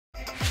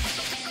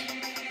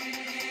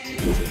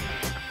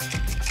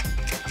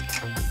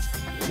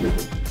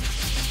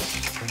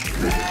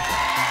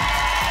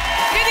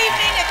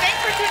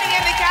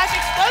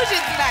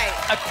Tonight.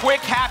 A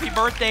quick happy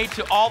birthday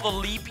to all the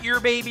leap year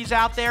babies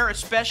out there,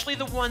 especially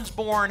the ones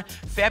born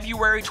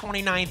February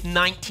 29th,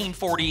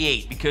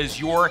 1948, because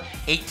you're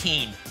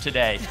 18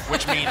 today,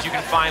 which means you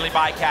can finally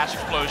buy Cash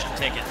Explosion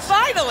tickets.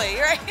 Finally,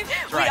 right?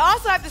 That's We right.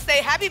 also have to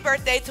say happy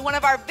birthday to one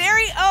of our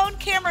very own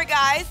camera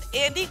guys,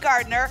 Andy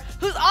Gardner,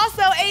 who's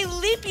also a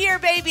leap year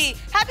baby.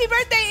 Happy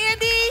birthday,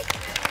 Andy!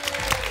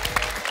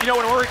 You know,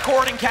 when we're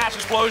recording Cash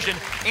Explosion,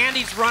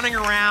 Andy's running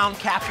around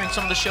capturing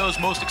some of the show's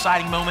most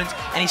exciting moments,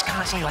 and he's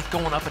constantly like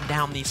going up and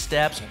down these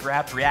steps and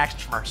grabs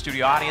reactions from our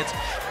studio audience.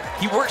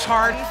 He works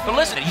hard, but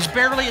listen, he's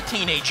barely a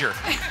teenager.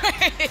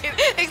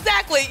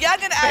 Exactly, young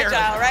and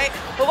agile, right?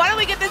 Well, why don't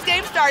we get this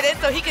game started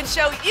so he can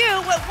show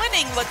you what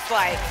winning looks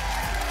like.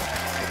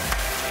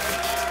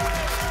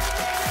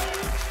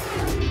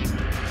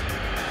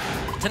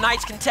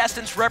 Tonight's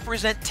contestants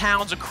represent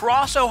towns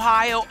across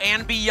Ohio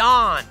and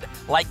beyond,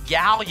 like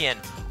Galion,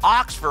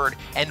 Oxford,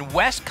 and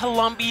West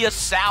Columbia,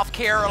 South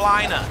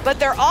Carolina. But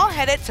they're all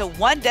headed to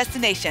one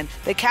destination,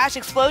 the Cash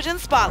Explosion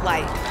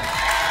Spotlight.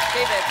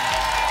 David.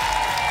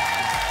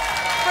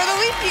 For the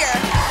leap year.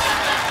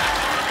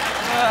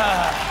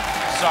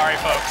 Sorry,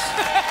 folks.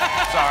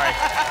 Sorry.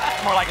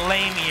 More like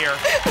lame year.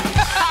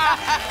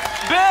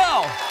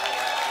 Bill,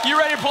 you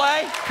ready to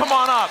play? Come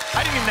on up.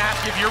 I didn't even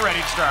ask you if you're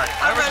ready to start.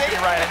 I'm ready. Just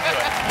get right into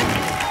it.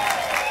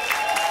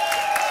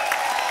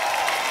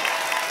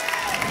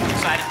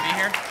 Excited to be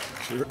here?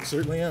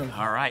 Certainly am.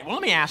 All right. Well,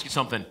 let me ask you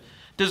something.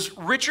 Does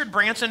Richard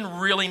Branson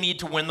really need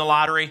to win the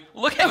lottery?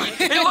 Look at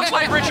you. It looks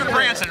like Richard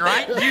Branson,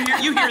 right?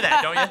 You hear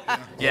that, don't you?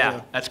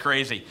 Yeah, that's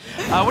crazy.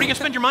 What are you going to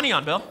spend your money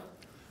on, Bill?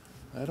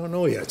 I don't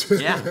know yet.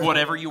 Yeah,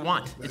 whatever you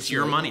want. It's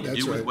your money to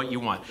do with what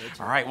you want.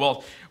 All right,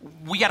 well,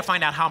 we got to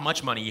find out how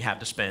much money you have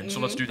to spend, so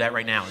let's do that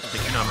right now. Let's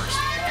pick your numbers.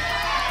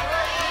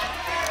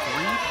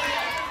 3,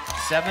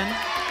 7,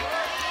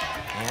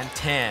 and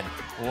 10.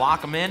 Lock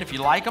them in if you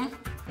like them.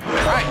 All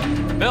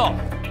right, Bill,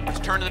 let's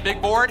turn to the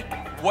big board.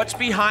 What's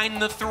behind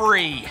the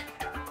 3?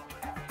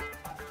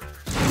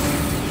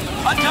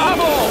 A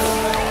double!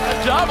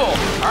 A double!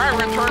 All right, we're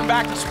gonna turn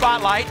back to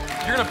Spotlight.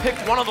 You're gonna pick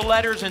one of the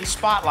letters in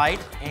Spotlight,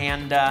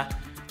 and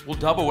we'll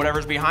double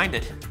whatever's behind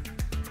it.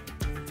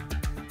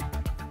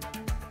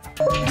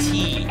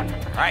 T.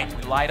 All right,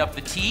 we light up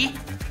the T.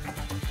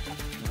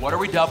 What are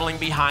we doubling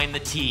behind the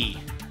T?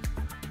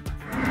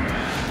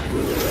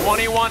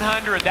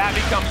 2,100. That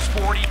becomes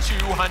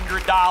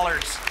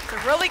 $4,200. It's a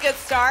really good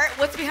start.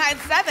 What's behind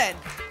 7?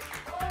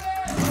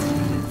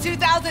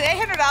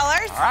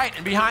 $2,800. All right,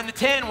 and behind the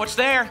 10, what's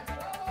there?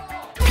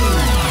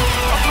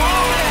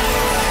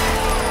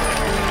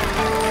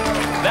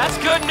 That's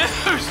good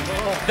news.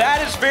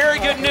 That is very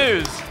good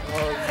news.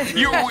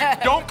 You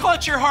don't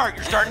clutch your heart.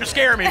 You're starting to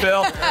scare me,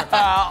 Bill.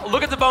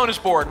 Look at the bonus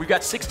board. We've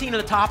got 16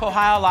 of the top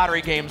Ohio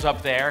lottery games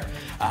up there.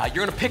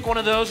 You're going to pick one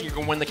of those, and you're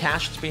going to win the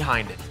cash that's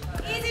behind it.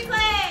 Easy play.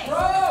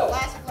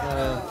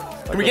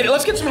 Can we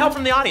let's get some help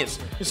from the audience.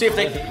 You see if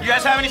they. You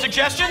guys have any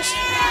suggestions?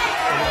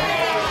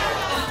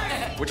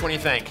 Which one do you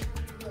think?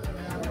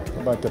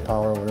 How about the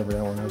power, whatever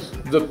that one is?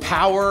 The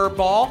power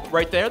ball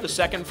right there, the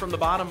second from the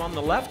bottom on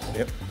the left.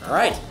 Yep. All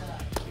right.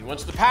 He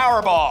wants the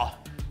power ball.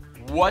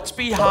 What's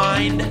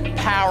behind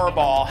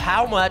Powerball?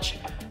 How much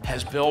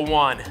has Bill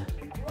won?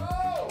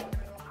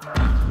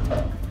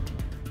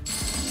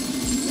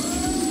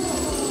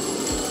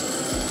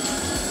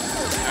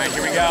 All right,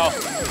 here we go.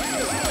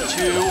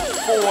 2,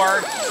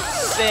 4,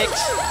 6, 8,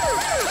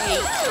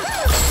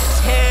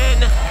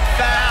 $10,000.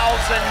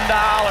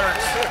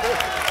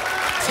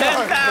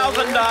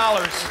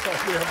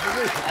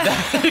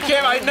 $10,000. You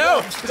can't. I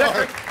know.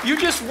 You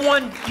just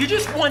won. You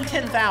just won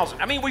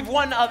 10,000. I mean, we've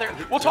won other.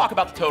 We'll talk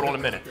about the total in a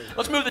minute.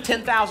 Let's move the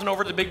 10,000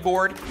 over to the big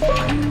board,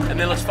 and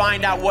then let's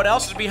find out what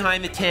else is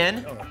behind the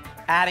 10.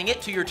 Adding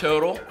it to your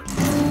total.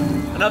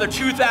 Another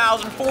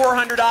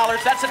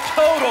 $2,400. That's a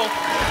total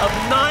of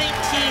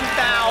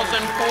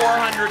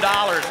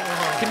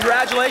 $19,400.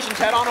 Congratulations.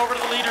 Head on over to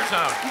the leader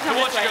zone. And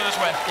we'll let you go this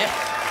way. Yeah.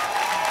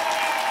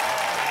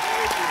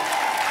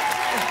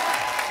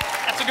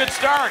 That's a good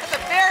start. It's a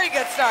very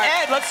good start.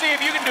 Ed, let's see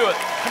if you can do it.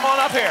 Come on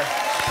up here.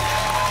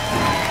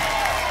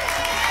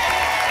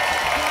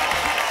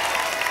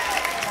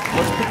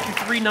 Let's pick your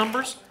 3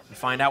 numbers and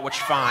find out what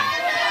you find.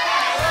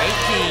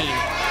 18,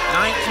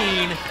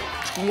 19,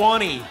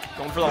 20.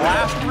 Going for the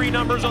last 3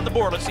 numbers on the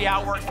board. Let's see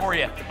how it works for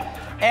you.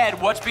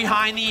 Ed, what's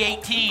behind the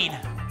 18?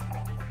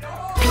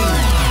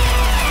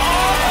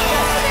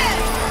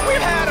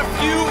 We've had a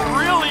few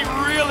really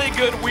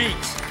good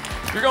weeks.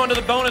 You're going to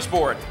the bonus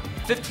board.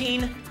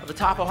 15 of the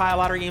top Ohio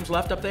lottery games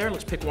left up there.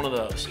 Let's pick one of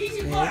those.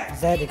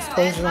 Is that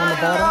Explosion on the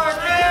bottom?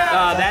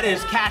 That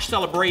is Cash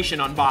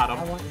Celebration on bottom.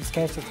 Is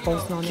Cash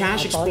Explosion on the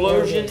Cash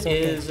Explosion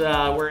is,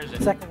 where is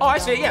it? Second Oh, one I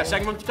see it, down. yeah,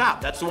 second one at the top.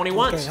 That's the one he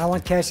wants. Okay, I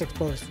want Cash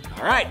Explosion.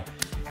 All right.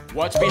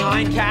 What's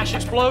behind Cash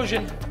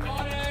Explosion?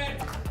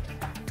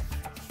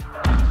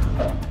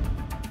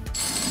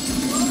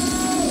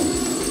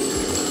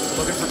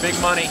 Looking for big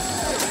money.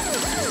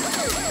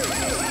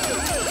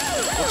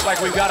 Looks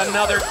like we've got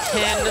another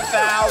 $10,000.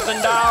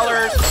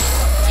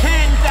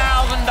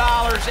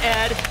 $10,000,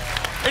 Ed.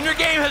 And your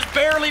game has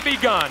barely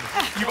begun.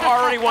 You've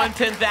already won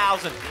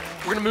 $10,000.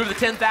 We're gonna move the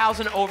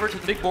 $10,000 over to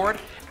the big board.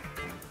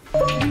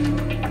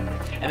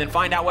 And then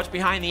find out what's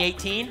behind the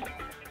 18.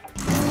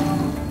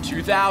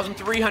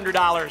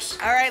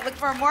 $2,300. All right, look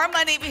for more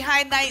money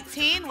behind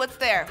 19. What's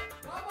there?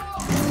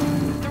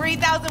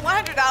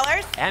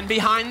 $3,100. And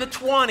behind the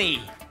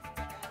 20.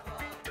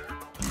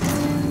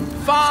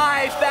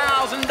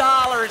 $5,000,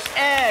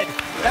 Ed.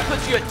 That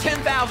puts you at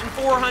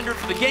 $10,400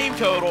 for the game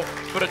total,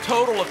 but a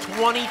total of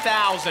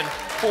 $20,400.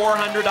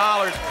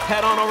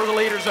 Head on over to the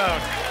leader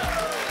zone.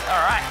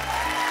 All right.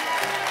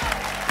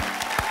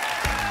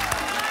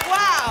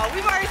 Wow,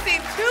 we've already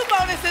seen 2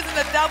 bonuses in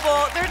the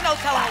double. There's no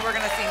telling what we're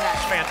gonna see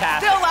next.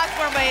 Fantastic. Still lots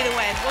more money to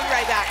win. We'll be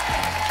right back.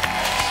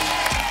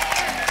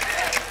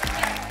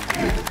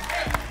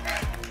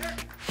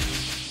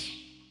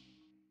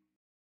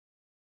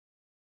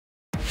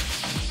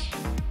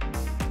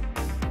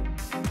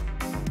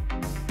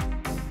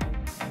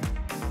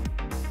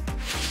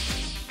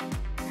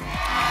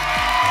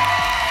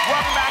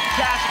 Welcome back to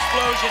Cash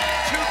Explosion.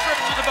 2 trips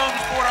to the bonus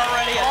board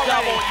already. A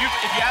double.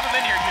 If you haven't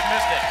been here, you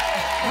missed it.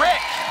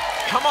 Rick,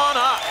 come on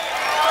up.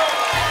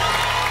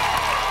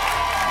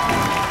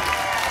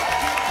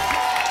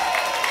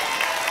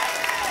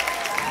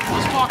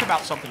 Let's talk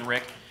about something,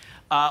 Rick.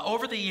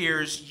 Over the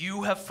years,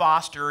 you have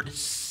fostered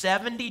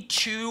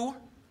 72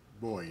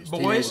 Boys. Boys?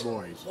 Teenage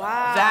boys.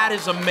 Wow. That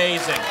is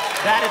amazing.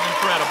 That is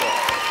incredible.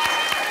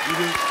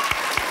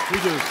 We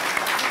just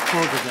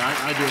focus.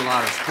 I do a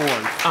lot of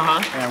sports,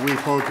 and we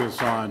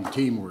focus on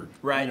teamwork.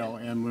 Right. You know,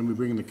 and when we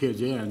bring the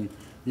kids in,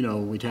 you know,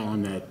 we tell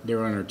them that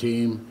they're on our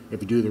team.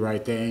 If you do the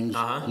right things,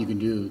 you can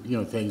do, you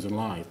know, things in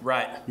life.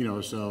 Right. You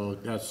know, so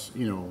that's,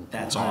 you know.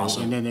 That's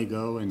awesome. And then they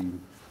go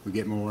and we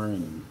get more,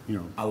 and you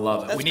know. I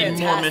love it. That's We need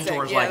more fantastic.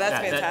 mentors Yeah, like that's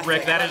that. fantastic.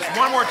 Rick, that I is love it.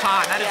 one more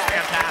time. That is Yeah.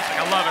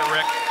 fantastic. I love it,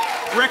 Rick.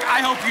 Rick,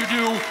 I hope you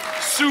do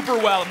super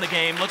well in the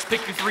game. Let's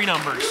pick your 3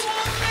 numbers.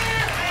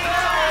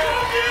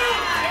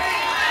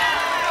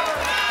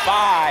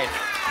 5,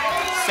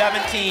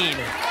 17,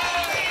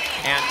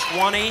 and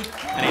 20,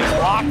 and he's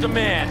locked them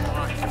in.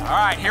 All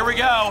right, here we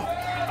go.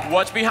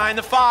 What's behind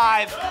the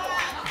 5?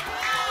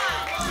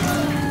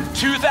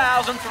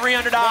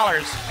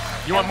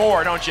 $2,300. You want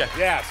more, don't you?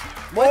 Yes.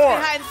 What's More.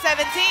 behind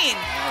 17?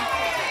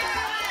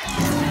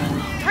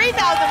 $3,100.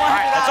 All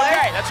right, that's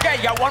okay. That's okay.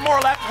 You got one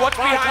more left. What's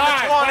behind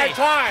the 20?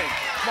 Time.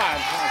 Come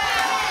on.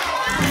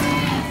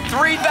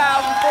 3,400.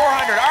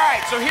 All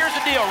right, so here's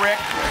the deal, Rick.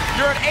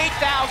 You're at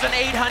 8,800.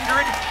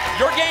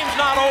 Your game's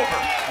not over.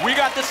 We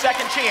got the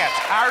second chance.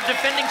 Our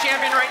defending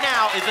champion right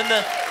now is in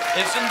the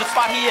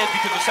spot he is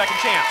because of second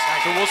chance.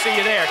 So we'll see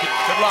you there.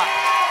 Good luck.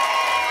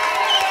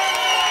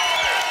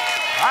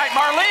 All right,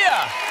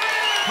 Marlia,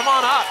 come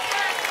on up.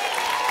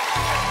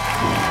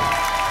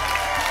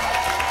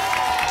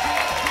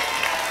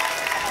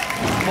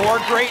 More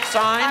great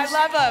signs. I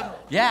love them.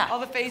 Yeah. All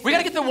the faces. We got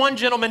to get the one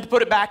gentleman to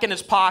put it back in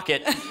his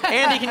pocket.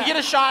 Andy, can you get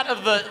a shot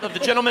of the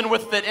gentleman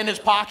with it in his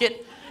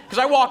pocket? Because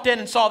I walked in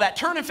and saw that.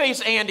 Turn and face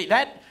Andy.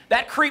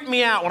 That creeped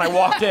me out when I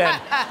walked in.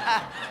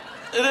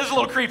 It is a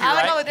little creepy, I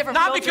like right? all the different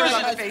Not filters because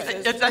on the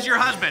faces. that's your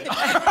husband. All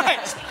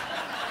right.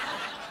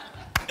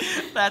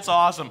 That's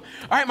awesome.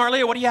 All right,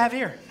 Marlia, what do you have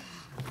here?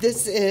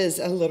 This is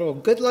a little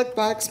good luck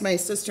box. My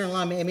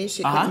sister-in-law, Mamie,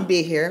 she couldn't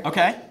be here.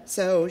 Okay.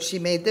 So she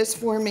made this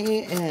for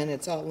me, and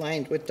it's all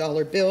lined with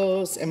dollar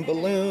bills and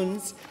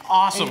balloons.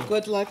 Awesome. And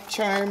good luck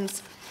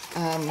charms.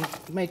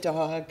 My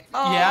dog.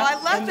 Oh, Yeah. I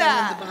love and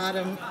that. then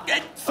on the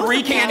bottom,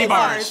 3 candy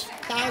bars.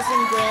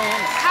 1,000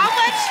 grand. How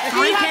much do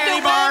 3 you have candy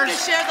to bars win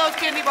to share those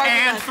candy bars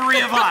And with us?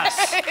 3 of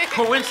us.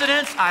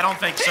 Coincidence? I don't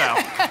think so.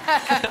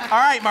 All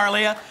right,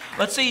 Marlia.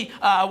 Let's see.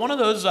 One of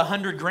those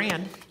 100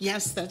 grand.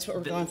 Yes, that's what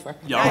we're going for.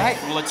 All right.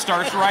 Well, let's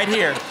start us right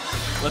here.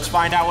 Let's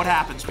find out what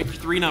happens. Pick your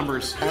 3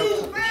 numbers. 2 For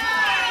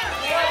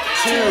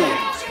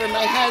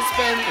my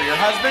husband. for your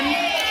husband.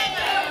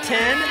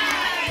 10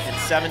 and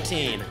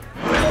 17.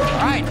 All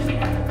right.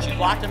 She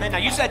locked him in. Now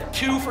you said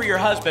 2 for your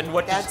husband.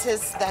 What? That's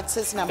his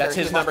number. That's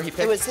his number he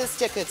picked? It was his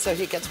ticket, so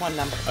he gets 1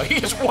 number. Oh, he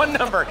has 1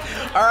 number.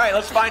 All right.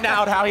 Let's find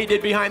out how he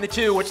did behind the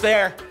 2. What's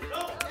there?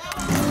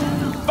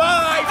 $5,000.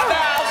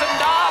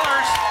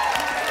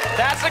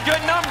 That's a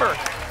good number.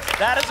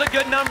 That is a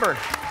good number.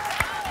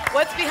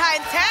 What's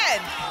behind 10?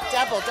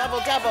 Double.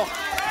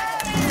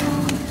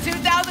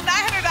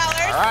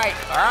 $2,900. All right.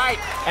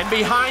 And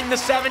behind the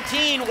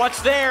 17,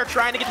 what's there?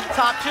 Trying to get to the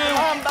top 2.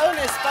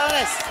 Bonus.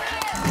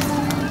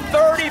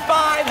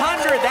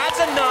 $3,500. That's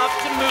enough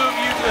to move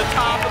you to the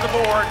top of the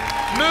board.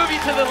 Move you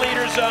to the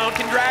leader zone.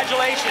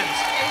 Congratulations.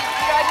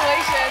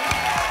 Congratulations.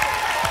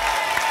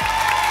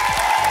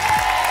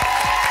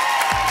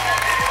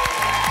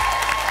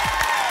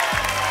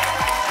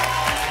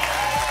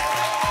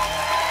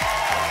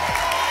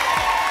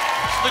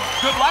 It's the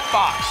good luck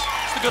box.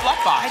 It's the good luck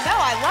box. I know,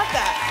 I love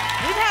that.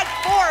 We've had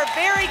 4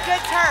 very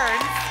good turns.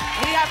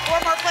 We have 4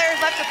 more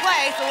players left to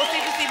play, so we'll see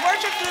if we see more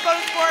trips to the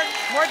bonus board,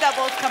 more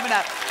doubles coming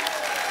up.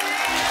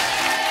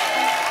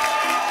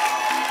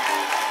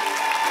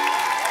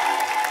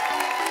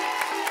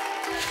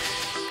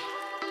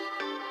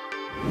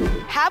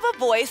 Have a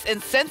voice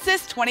in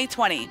Census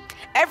 2020.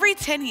 Every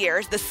 10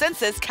 years, the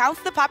census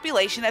counts the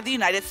population of the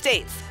United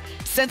States.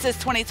 Census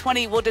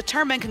 2020 will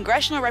determine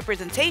congressional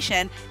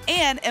representation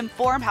and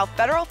inform how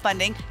federal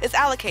funding is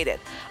allocated.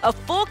 A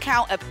full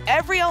count of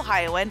every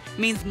Ohioan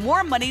means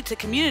more money to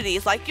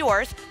communities like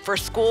yours for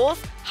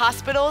schools,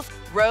 hospitals,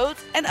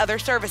 roads, and other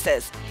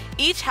services.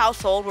 Each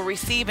household will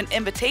receive an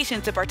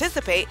invitation to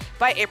participate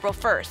by April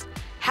 1st.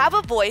 Have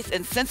a voice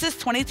in Census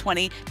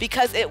 2020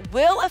 because it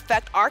will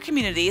affect our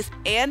communities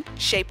and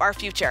shape our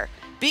future.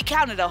 Be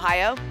counted,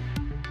 Ohio.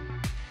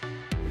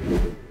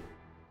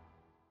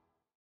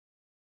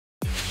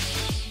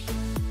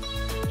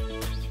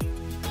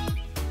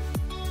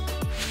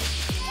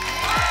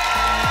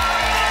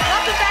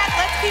 Welcome back.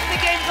 Let's keep the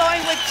game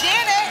going with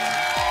Janet.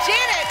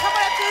 Janet, come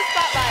on up to the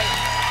spotlight.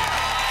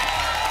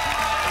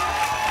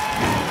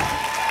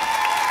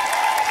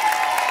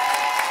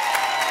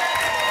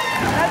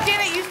 Now,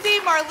 Janet, you see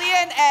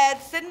Marlia and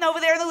Ed sitting over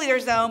there in the leader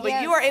zone, but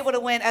Yes. you are able to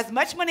win as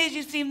much money as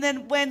you've seen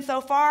them win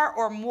so far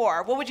or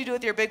more. What would you do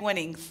with your big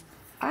winnings?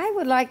 I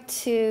would like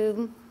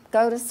to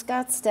go to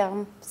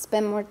Scottsdale,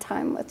 spend more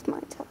time with my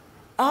daughter.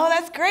 Oh,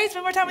 that's great.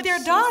 Spend more time with your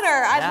daughter.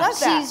 I love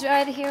that. She's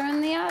right here in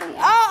the audience.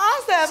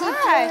 Oh, awesome. She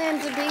Hi.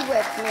 planned to be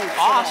with me today.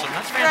 Awesome.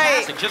 That's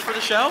fantastic. Great. Just for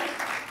the show?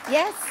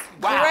 Yes.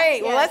 Wow.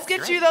 Great. Well, Yes. let's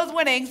get you those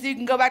winnings so you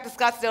can go back to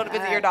Scottsdale to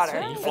visit your daughter.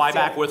 That's right. Fly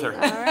back with her. All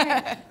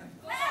right.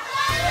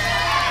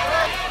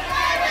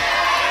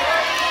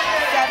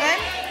 7,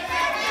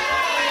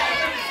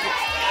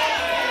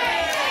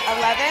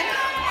 11,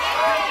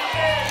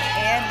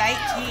 and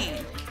 19.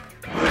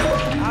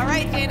 All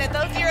right, Janet,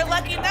 those are your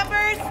lucky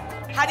numbers.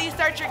 How do you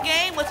start your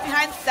game? What's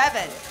behind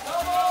 7?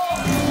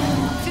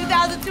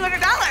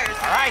 $2,200.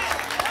 All right.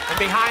 And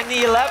behind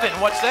the 11,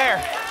 what's there?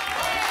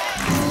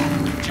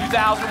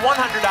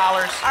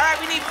 $2,100. All right,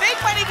 we need big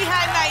money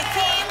behind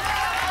 19.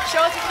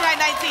 Show us what's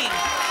behind 19.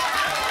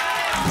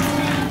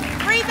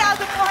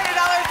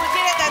 $3,400 for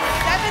Janet. That's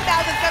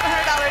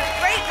 $7,700.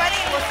 Great money,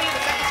 and we'll see you in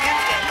the second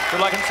chance game.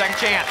 Good luck in the second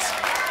chance.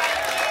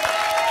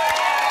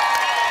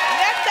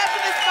 Next up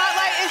in the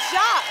spotlight is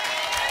Jacques.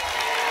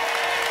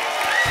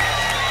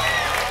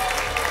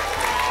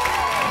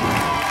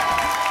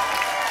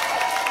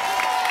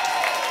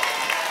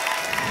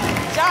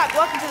 Jacques,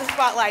 welcome to the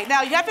spotlight.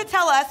 Now, you have to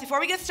tell us, before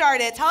we get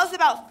started, tell us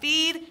about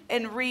Feed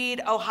and Read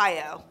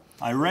Ohio.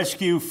 I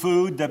rescue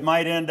food that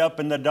might end up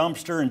in the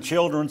dumpster and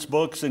children's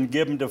books and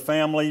give them to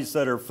families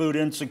that are food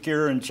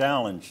insecure and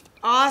challenged.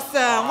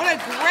 Awesome. What a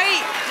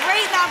great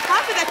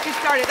nonprofit that you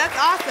started. That's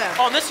awesome.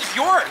 Oh, and this is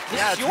yours.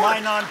 Yeah, it's my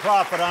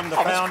nonprofit. I'm the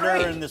Oh, that's founder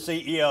great. and the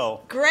CEO.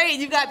 Great.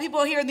 You've got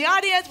people here in the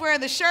audience wearing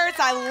the shirts.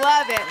 I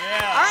love it.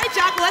 Yeah. All right,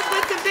 Jacques, let's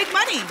win some big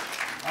money.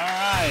 All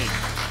right.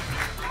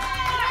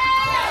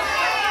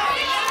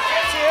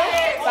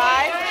 2,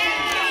 5,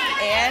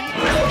 and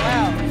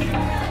 12.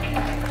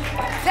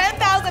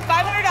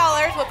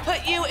 $10,500 will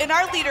put you in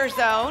our leader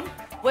zone.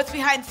 What's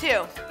behind 2?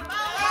 $2,000.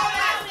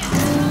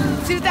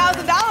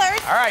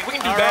 All right, we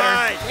can do All better.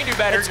 right. We can do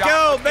better. Let's Josh.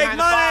 go. Big Behind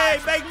the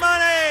money. 5. Big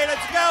money.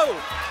 Let's go.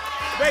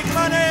 Big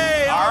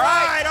money. All All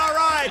right. right. All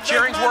right. The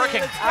cheering's Big money.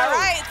 working. Let's go. All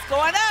right, it's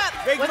going up.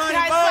 Big What's money.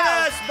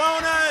 behind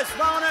Bonus.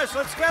 Bonus.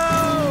 Let's go.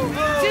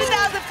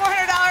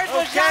 $2,400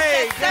 will Okay, Jacques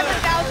at good.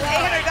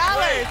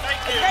 $7,800.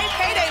 Thank A you. great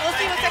payday. We'll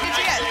see you in second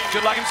chance.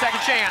 Good luck in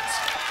second chance.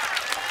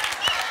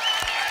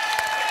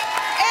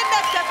 And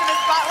next up in the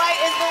spotlight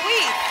is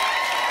Louise.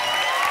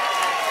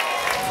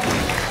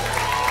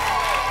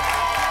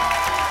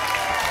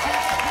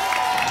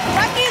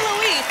 Lucky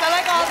Louise. I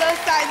like all those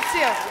signs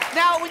too.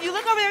 Now, when you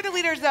look over there at the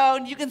leader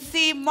zone, you can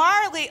see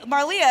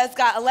Marlia's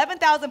got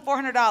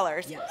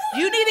 $11,400. Yes.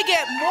 You need to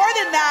get more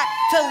than that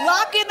to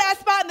lock in that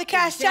spot in the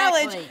cash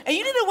challenge. Exactly. And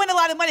you need to win a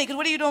lot of money, because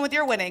what are you doing with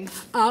your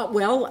winnings?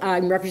 Well,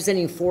 I'm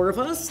representing 4 of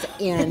us,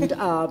 and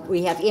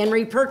we have Anne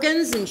Marie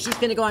Perkins, and she's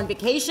going to go on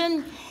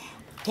vacation.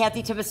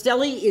 Kathy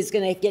Tipastelli is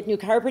going to get new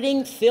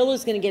carpeting. Phil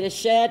is going to get a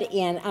shed,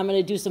 and I'm going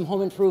to do some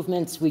home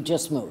improvements. We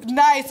just moved.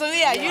 Nice. So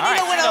yeah, you need All right,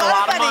 to win you got a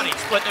lot of money.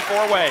 Splitting it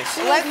 4 ways.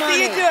 Let's Big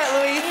see you money. do it,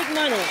 Louise. Big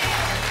money.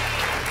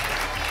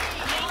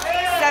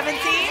 17,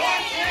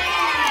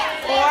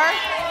 4,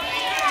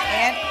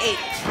 and 8.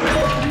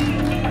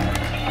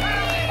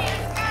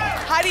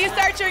 How do you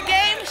start your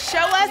game?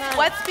 Show us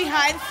what's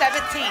behind 17.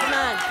 Come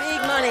on,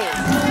 big money.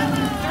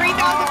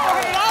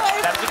 $3,400.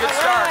 That's a good All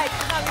start. right,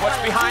 come on, What's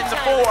one, behind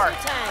the 2 4?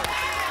 times,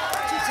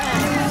 2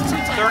 times, 2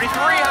 times.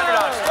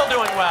 $3,300. Still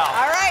doing well.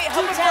 All right,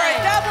 hoping for a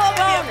times. double,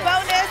 maybe a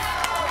bonus.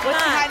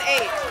 What's Come on. behind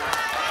 8?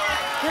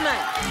 Come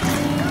on.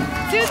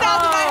 $2,900.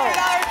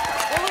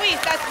 Well,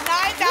 Louise, that's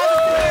 $9,200.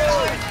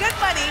 Good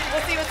money. We'll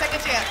see you in second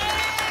chance.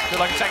 Good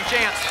luck in second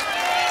chance.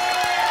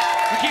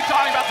 We keep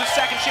talking about this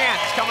second chance.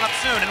 It's coming up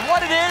soon. And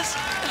what it is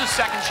a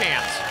second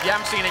chance. If you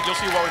haven't seen it, you'll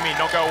see what we mean.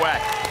 Don't go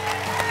away.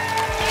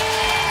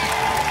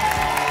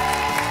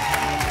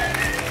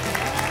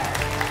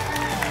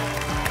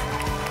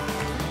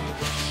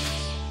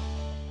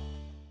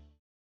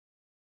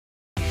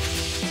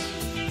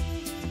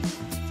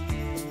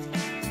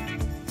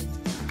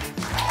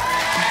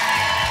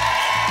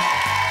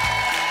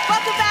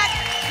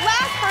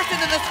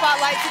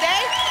 spotlight today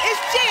is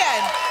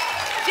Jan.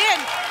 Jan,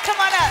 come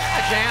on up.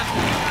 Hi, Jan.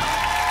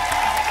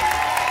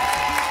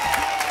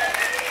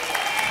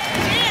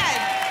 Jan,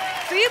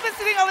 so you've been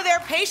sitting over there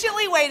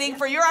patiently waiting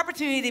for your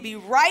opportunity to be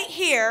right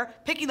here,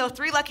 picking those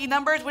 3 lucky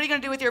numbers. What are you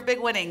going to do with your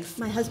big winnings?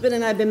 My husband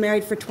and I have been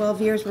married for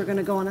 12 years. We're going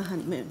to go on a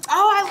honeymoon.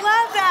 Oh, I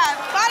love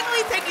that.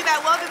 Finally taking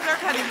that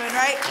well-deserved honeymoon,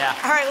 right? Yeah.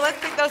 All right, let's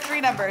pick those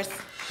 3 numbers.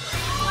 4,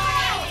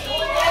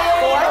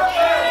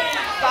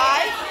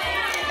 5,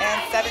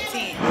 and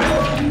 17.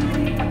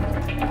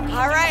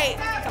 All right,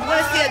 I'm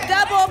going to see a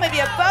double, maybe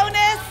a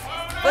bonus.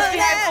 What's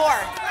behind 4?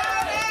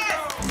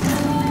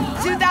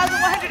 $2,100.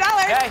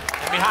 Okay,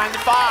 and behind the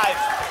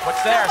 5,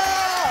 what's there?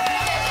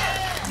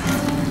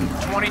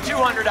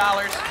 $2,200.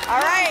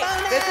 All right,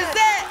 this is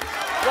it.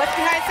 What's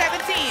behind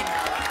 17?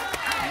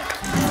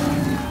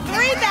 $3,000.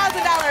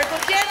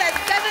 Well, Jen,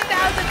 that's $7,300.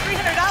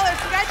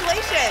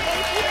 Congratulations.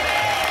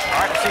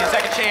 All right, we'll see you a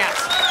second chance.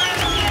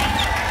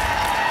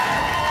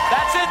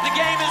 That's it, the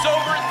game is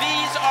over.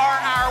 These are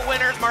our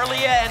winners,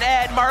 Marlia and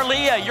Ed.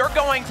 Marlia, you're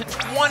going to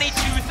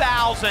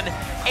 $22,800.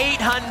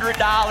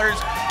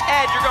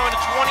 Ed, you're going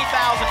to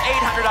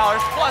 $20,800,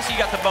 plus you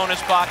got the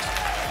bonus bucks.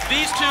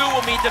 These two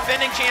will meet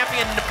defending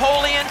champion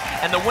Napoleon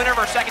and the winner of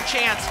our second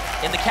chance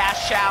in the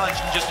cash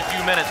challenge in just a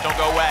few minutes. Don't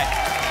go away.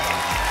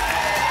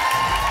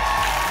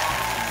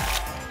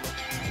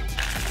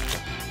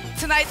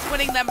 Tonight's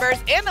winning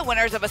numbers and the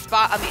winners of a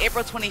spot on the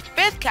April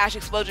 25th Cash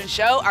Explosion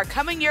Show are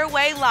coming your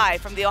way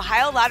live from the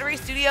Ohio Lottery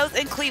Studios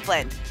in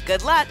Cleveland.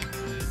 Good luck.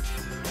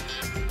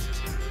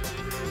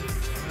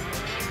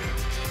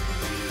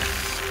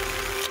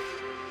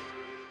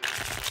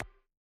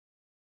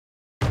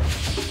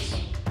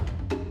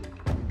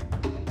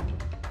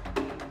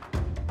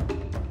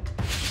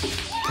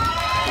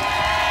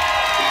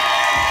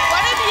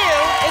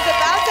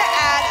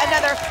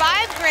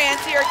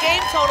 To your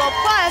game total,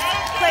 plus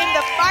claim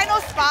the final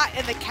spot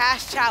in the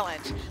cash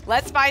challenge.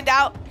 Let's find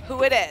out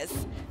who it is.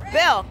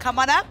 Bill, come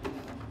on up.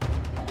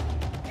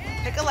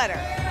 Pick a letter.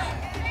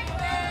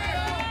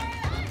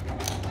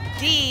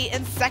 D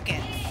in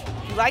seconds.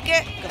 If you like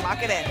it, you can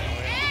lock it in.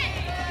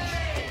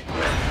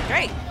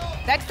 Great.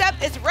 Next up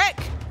is Rick.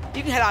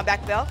 You can head on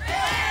back, Bill.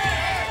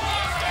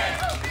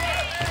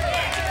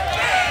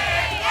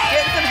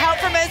 Getting some help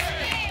from his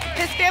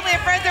family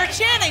and friends. They're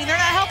chanting. They're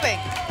not helping.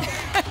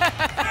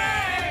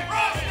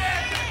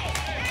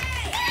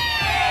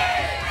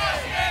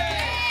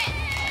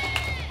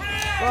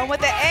 Going with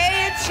the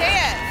A in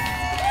chance.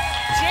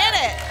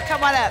 Janet,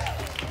 come on up.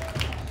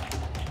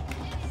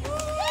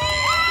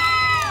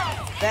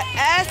 The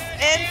S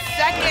in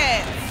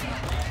seconds.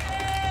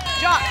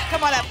 Jock,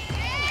 come on up.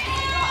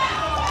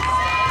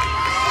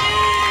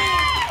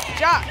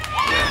 Jock,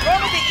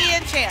 going with the E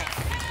in chance.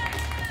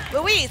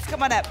 Louise,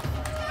 come on up. O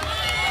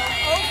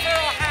for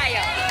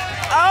Ohio.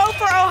 O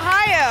for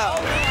Ohio.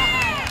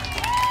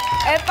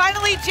 And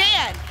finally,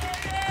 Jan.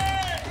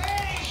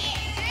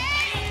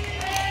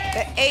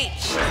 The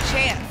H,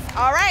 chance.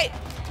 All right,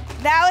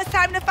 now it's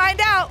time to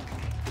find out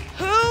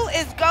who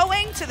is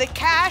going to the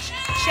cash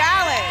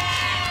challenge.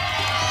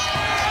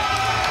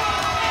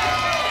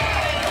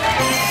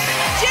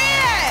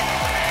 Jan,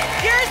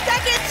 your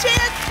second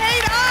chance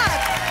paid off.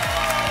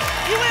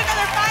 You win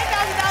another $5,000,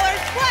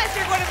 plus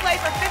you're going to play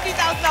for $50,000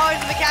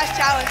 in the cash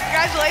challenge.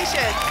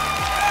 Congratulations.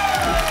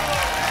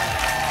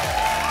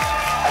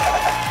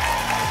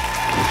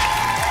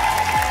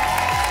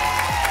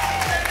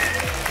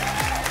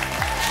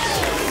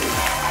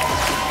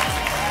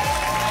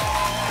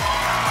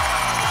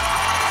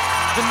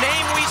 The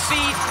name we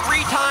see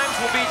 3 times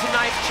will be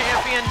tonight's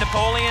champion,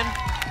 Napoleon.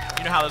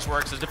 You know how this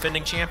works. As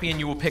defending champion,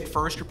 you will pick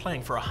first. You're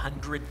playing for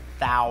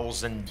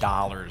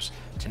 $100,000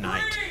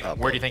 tonight.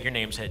 Okay. Where do you think your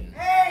name's hidden?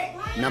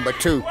 Number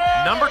 2.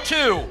 Number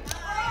 2.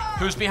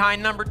 Who's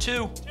behind number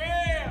 2?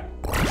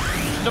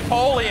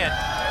 Napoleon.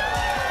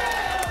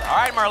 All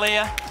right,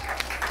 Marlia.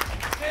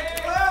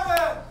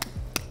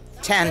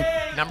 10.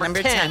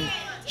 Number 10.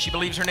 She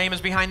believes her name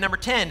is behind number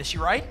 10. Is she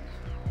right?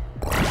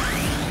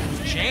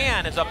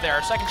 Jan is up there,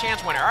 our second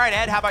chance winner. All right,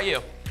 Ed, how about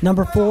you?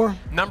 Number 4.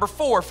 Number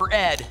 4 for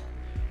Ed.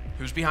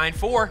 Who's behind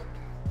 4?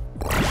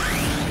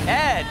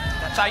 Ed,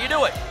 that's how you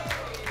do it.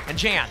 And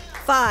Jan?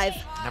 5.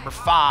 Number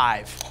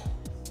 5.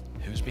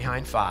 Who's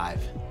behind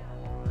 5?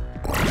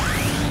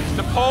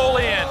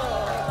 Napoleon.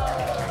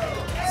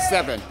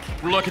 7.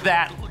 Look at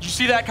that. Did you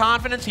see that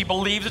confidence? He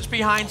believes it's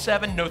behind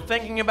 7. No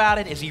thinking about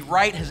it. Is he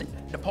right? Has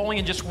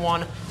Napoleon just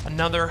won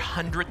another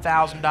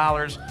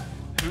 $100,000?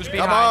 Who's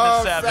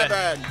behind the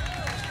 7?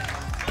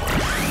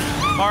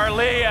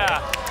 Marlia.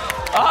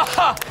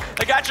 Ah,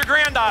 they got your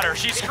granddaughter.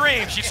 She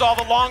screamed. She saw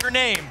the longer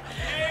name.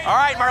 All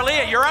right,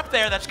 Marlia, you're up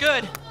there. That's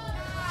good.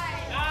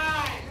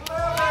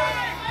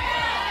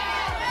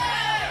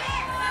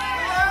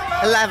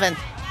 11.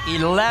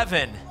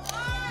 11.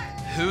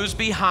 Who's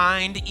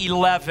behind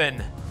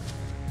 11?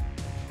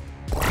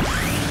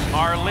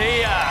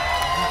 Marlia.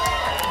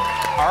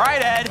 All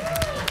right, Ed.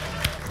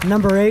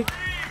 Number 8.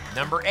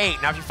 Number 8.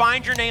 Now, if you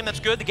find your name,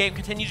 that's good. The game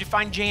continues. You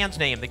find Jan's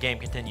name, the game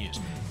continues.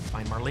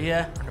 Find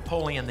Marlia or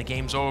Napoleon, the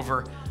game's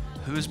over.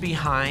 Who's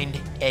behind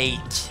 8?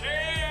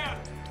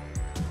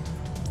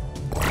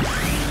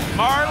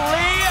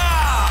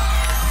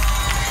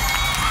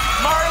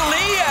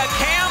 Marlia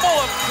Campbell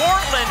of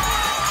Portland,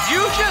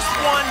 you just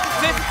won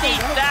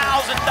 $50,000,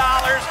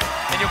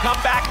 and you'll come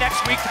back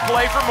next week to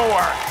play for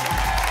more.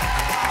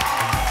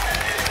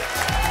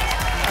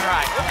 All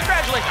right, well,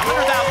 congratulations,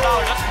 $100,000,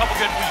 that's a couple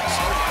good weeks.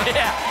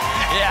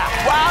 Yeah.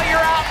 While you're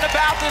out and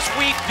about this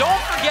week,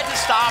 don't forget to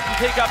stop and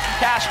pick up some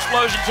Cash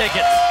Explosion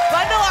tickets.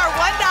 Bundle our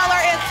 $1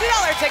 and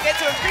 $2 tickets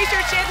to increase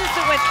your chances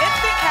to win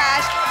instant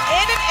cash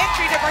and an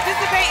entry to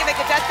participate in the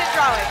contestant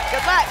drawing.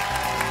 Good luck.